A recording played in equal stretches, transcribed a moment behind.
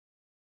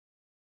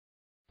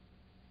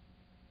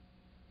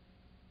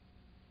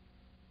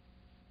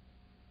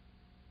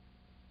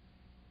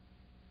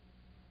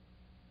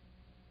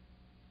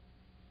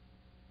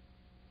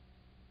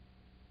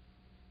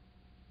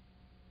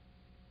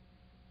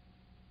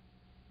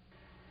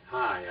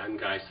Hi, I'm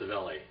Guy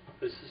Savelli.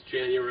 This is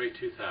January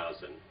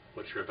 2000.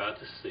 What you're about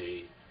to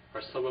see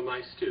are some of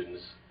my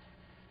students,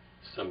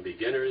 some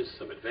beginners,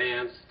 some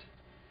advanced,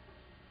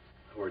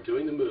 who are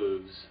doing the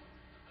moves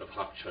of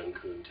Hak Chun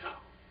Kun Tao.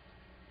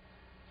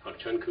 Hak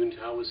Chun Kun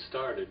Tao was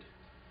started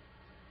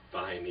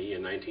by me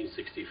in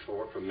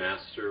 1964 from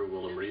Master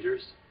Willem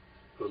Reeders,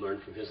 who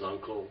learned from his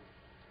uncle,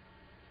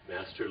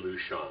 Master Lu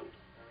Shan,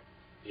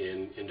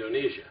 in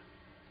Indonesia.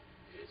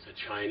 It's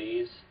a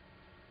Chinese,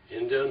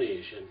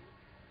 Indonesian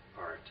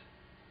art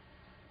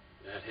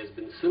that has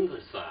been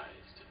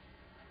synthesized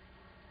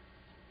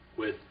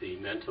with the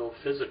mental,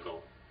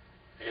 physical,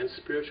 and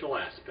spiritual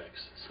aspects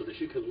so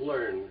that you can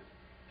learn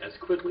as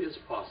quickly as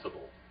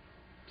possible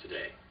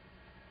today.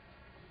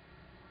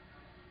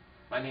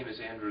 My name is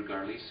Andrew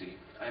Garlisi.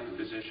 I'm a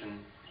physician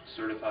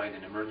certified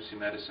in emergency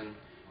medicine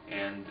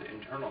and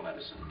internal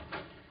medicine.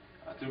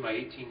 Through my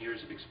 18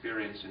 years of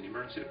experience in the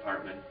emergency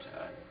department,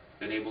 I've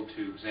been able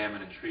to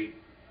examine and treat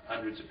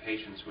hundreds of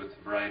patients with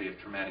a variety of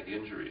traumatic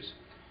injuries.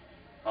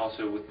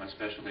 Also, with my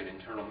specialty in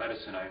internal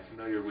medicine, I'm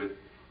familiar with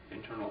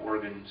internal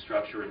organ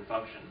structure and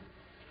function.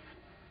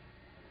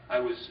 I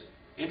was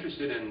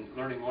interested in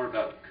learning more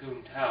about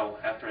Kun Tao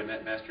after I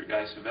met Master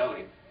Guy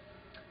Savelli,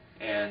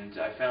 and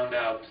I found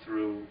out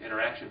through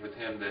interaction with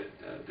him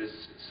that this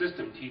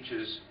system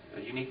teaches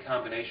a unique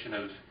combination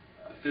of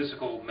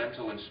physical,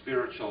 mental, and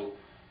spiritual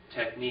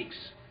techniques.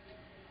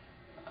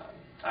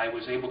 I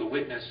was able to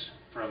witness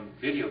from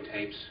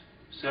videotapes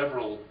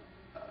several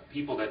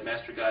people that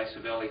Master Guy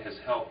Savelli has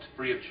helped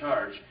free of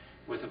charge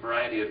with a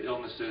variety of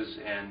illnesses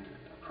and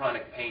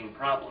chronic pain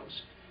problems.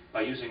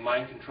 By using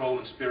mind control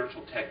and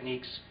spiritual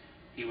techniques,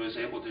 he was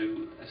able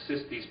to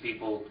assist these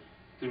people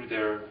through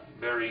their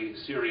very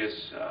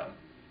serious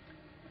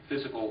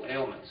physical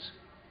ailments.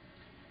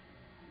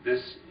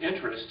 This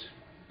interest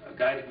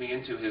guided me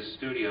into his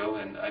studio,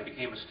 and I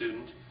became a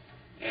student,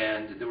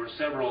 and there were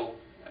several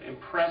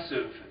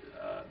impressive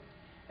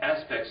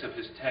aspects of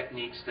his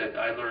techniques that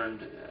I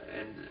learned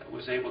and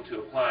was able to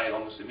apply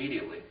almost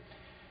immediately.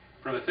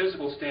 From a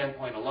physical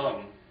standpoint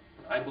alone,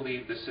 I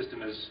believe this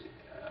system is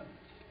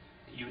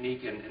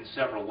unique in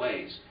several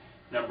ways.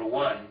 Number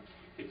one,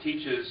 it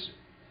teaches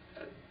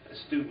a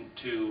student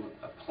to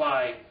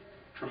apply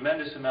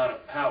tremendous amount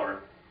of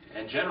power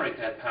and generate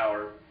that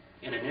power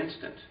in an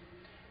instant.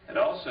 It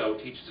also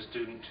teaches a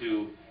student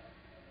to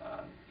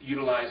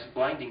utilize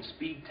blinding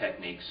speed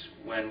techniques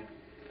when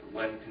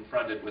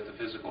confronted with a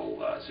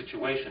physical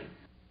situation.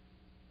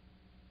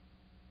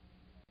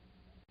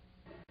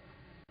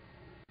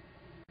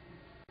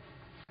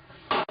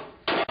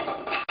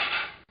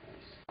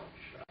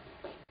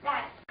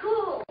 That's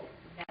cool.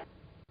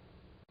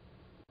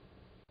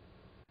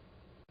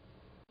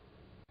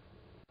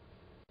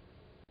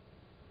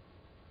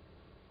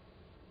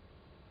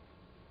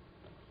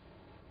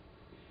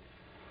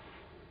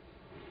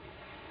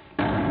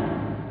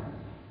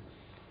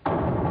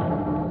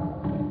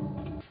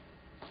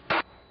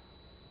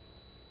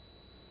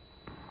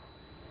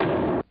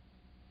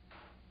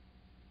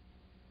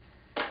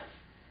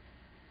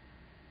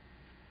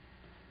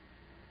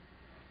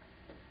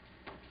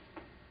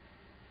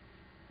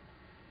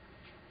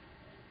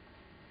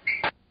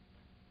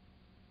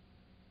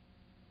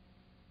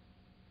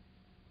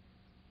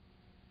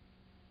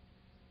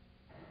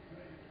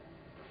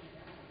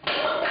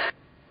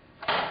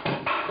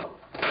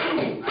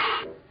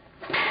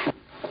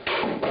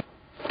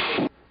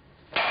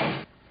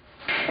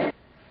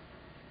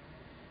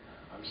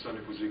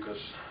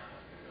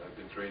 I've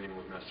been training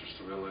with Master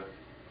Savelli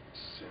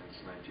since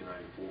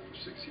 1994 for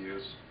 6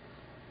 years.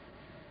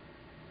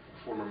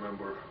 A former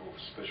member of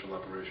Special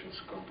Operations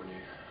Company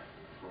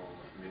from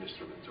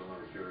Ministry of Internal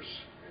Affairs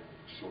in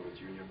Soviet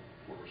Union,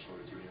 former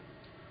Soviet Union.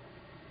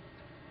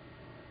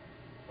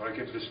 When I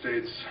came to the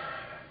States,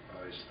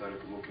 I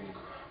started looking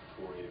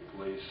for a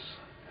place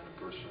and a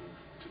person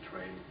to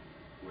train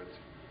with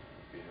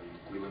in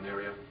Cleveland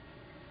area.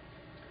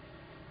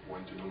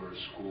 Went to numerous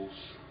schools.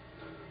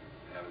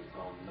 Haven't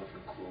found nothing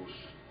close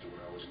to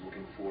what I was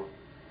looking for.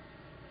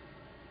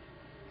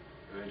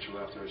 Eventually,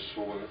 after I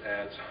saw an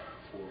ad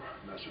for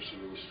Master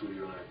Savelli's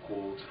studio, and I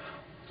called,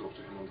 talked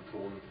to him on the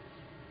phone,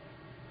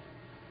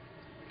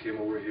 I came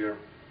over here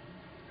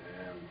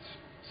and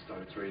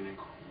started training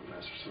with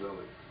Master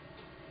Savelli.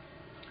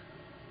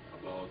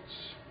 About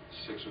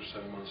 6 or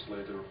 7 months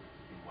later,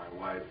 my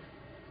wife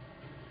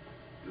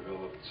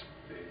developed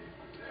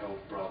a health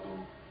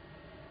problem.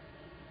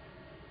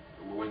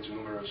 We went to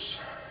numerous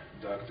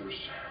doctors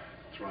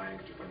trying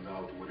to find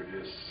out what it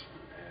is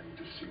and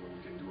to see what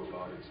we can do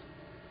about it.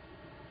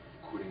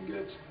 Couldn't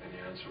get any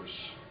answers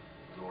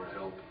nor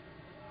help.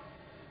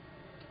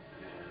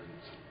 And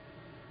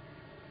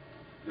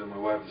then my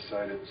wife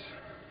decided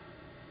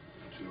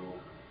to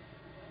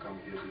come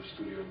here to the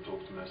studio and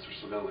talk to Master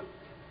Savelli.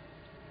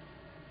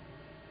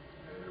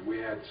 We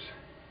had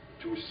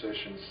 2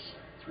 sessions,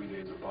 3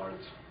 days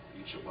apart,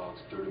 each about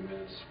 30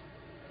 minutes.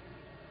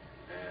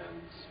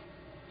 And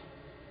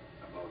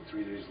about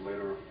 3 days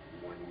later,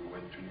 when we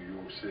went to New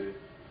York City,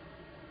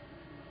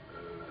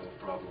 a health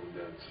problem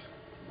that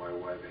my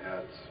wife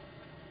had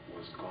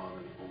was gone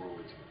and over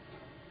with.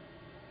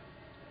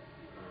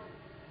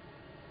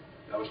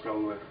 That was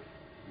probably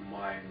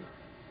my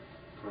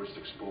first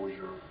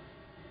exposure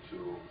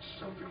to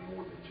something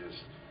more than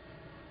just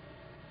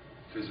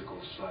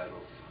physical side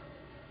of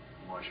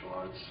martial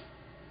arts,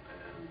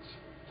 and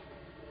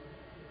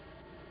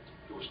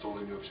it was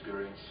totally new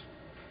experience,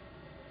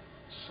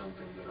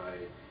 something that I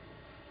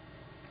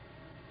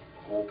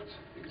hoped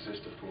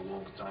existed for a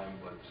long time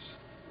but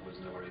was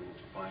never able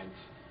to find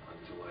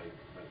until I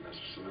met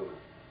Master Savelli.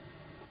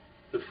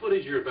 The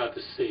footage you're about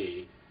to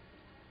see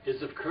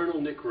is of Colonel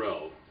Nick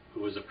Rowe,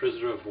 who was a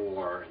prisoner of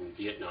war in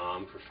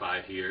Vietnam for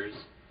 5 years,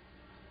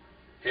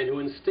 and who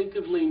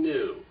instinctively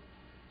knew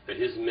that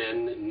his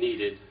men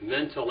needed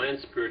mental and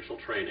spiritual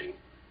training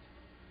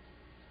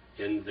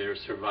in their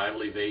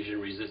survival, evasion,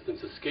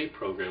 resistance, escape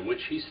program, which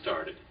he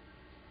started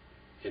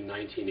in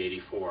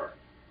 1984.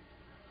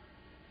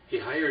 He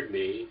hired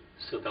me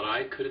so that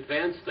I could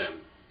advance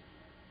them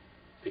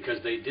because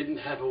they didn't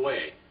have a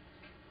way.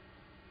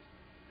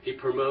 He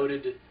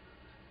promoted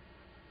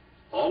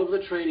all of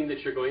the training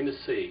that you're going to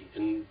see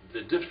in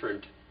the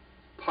different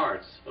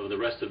parts of the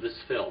rest of this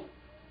film.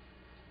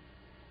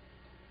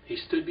 He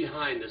stood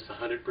behind this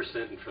 100%,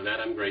 and for that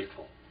I'm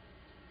grateful.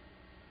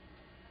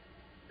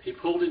 He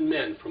pulled in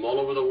men from all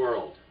over the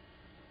world,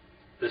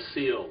 the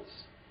SEALs,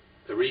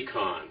 the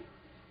Recon,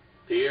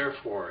 the Air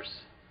Force,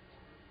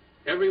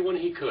 everyone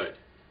he could.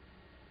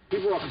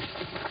 Keep walking.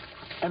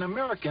 An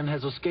American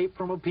has escaped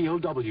from a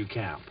POW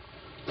camp.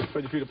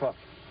 Spread your feet apart.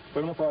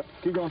 Spread them apart.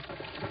 Keep going.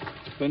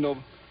 Bend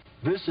over.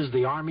 This is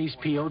the Army's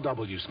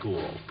POW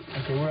school.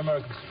 Okay, we're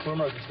Americans. We're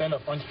Americans. Stand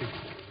up on your feet.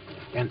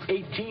 An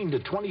 18 to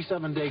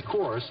 27-day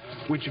course,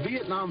 which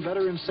Vietnam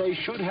veterans say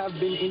should have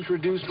been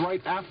introduced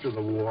right after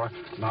the war,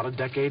 not a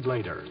decade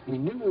later. We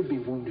knew we'd be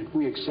wounded.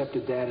 We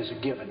accepted that as a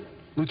given.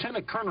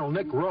 Lieutenant Colonel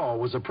Nick Rowe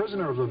was a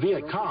prisoner of the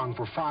Viet Cong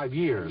for 5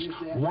 years,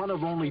 one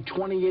of only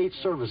 28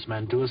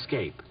 servicemen to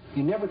escape.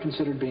 You never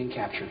considered being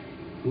captured.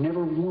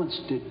 Never once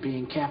did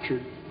being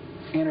captured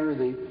enter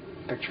the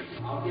picture.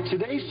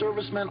 Today's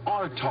servicemen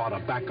are taught a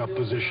backup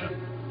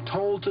position,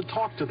 told to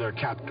talk to their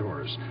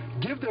captors,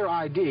 give their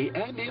ID,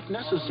 and if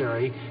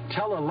necessary,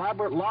 tell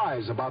elaborate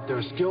lies about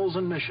their skills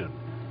and mission.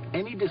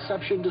 Any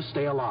deception to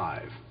stay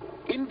alive.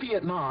 In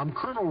Vietnam,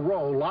 Colonel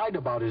Rowe lied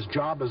about his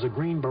job as a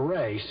Green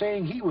Beret,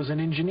 saying he was an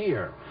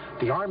engineer.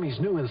 The Army's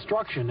new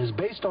instruction is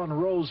based on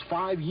Rowe's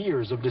 5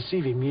 years of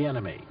deceiving the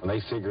enemy.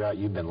 They figure out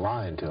you've been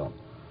lying to them.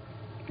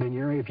 Then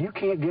if you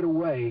can't get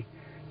away,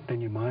 then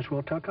you might as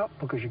well tuck up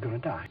because you're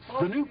going to die.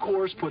 The new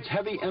course puts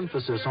heavy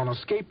emphasis on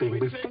escaping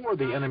before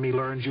the enemy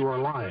learns you are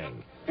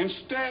lying. And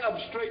stab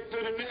straight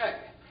through the neck.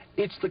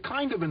 It's the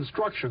kind of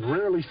instruction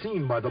rarely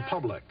seen by the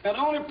public. And the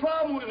only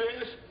problem with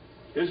this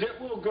is it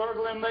will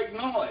gurgle and make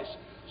noise.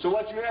 So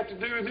what you have to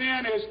do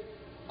then is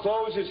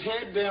close his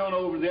head down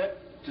over that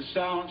to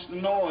silence the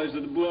noise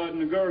of the blood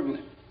and the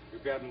gurgling.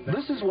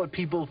 This is what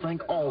people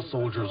think all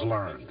soldiers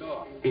learn.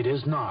 It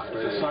is not.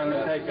 It's a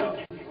silent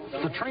takeout.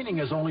 The training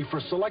is only for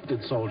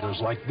selected soldiers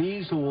like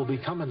these who will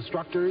become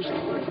instructors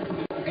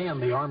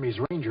and the Army's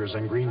Rangers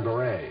and Green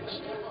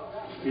Berets.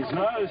 He's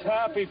not as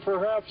happy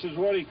perhaps as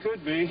what he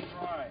could be.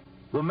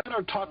 The men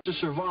are taught to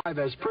survive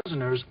as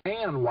prisoners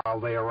and while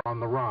they are on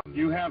the run.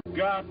 You have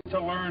got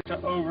to learn to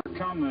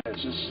overcome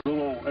this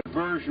little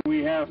aversion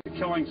we have to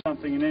killing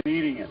something and then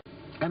eating it.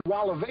 And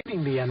while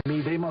evading the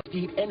enemy, they must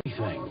eat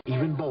anything,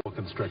 even boa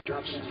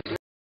constrictors.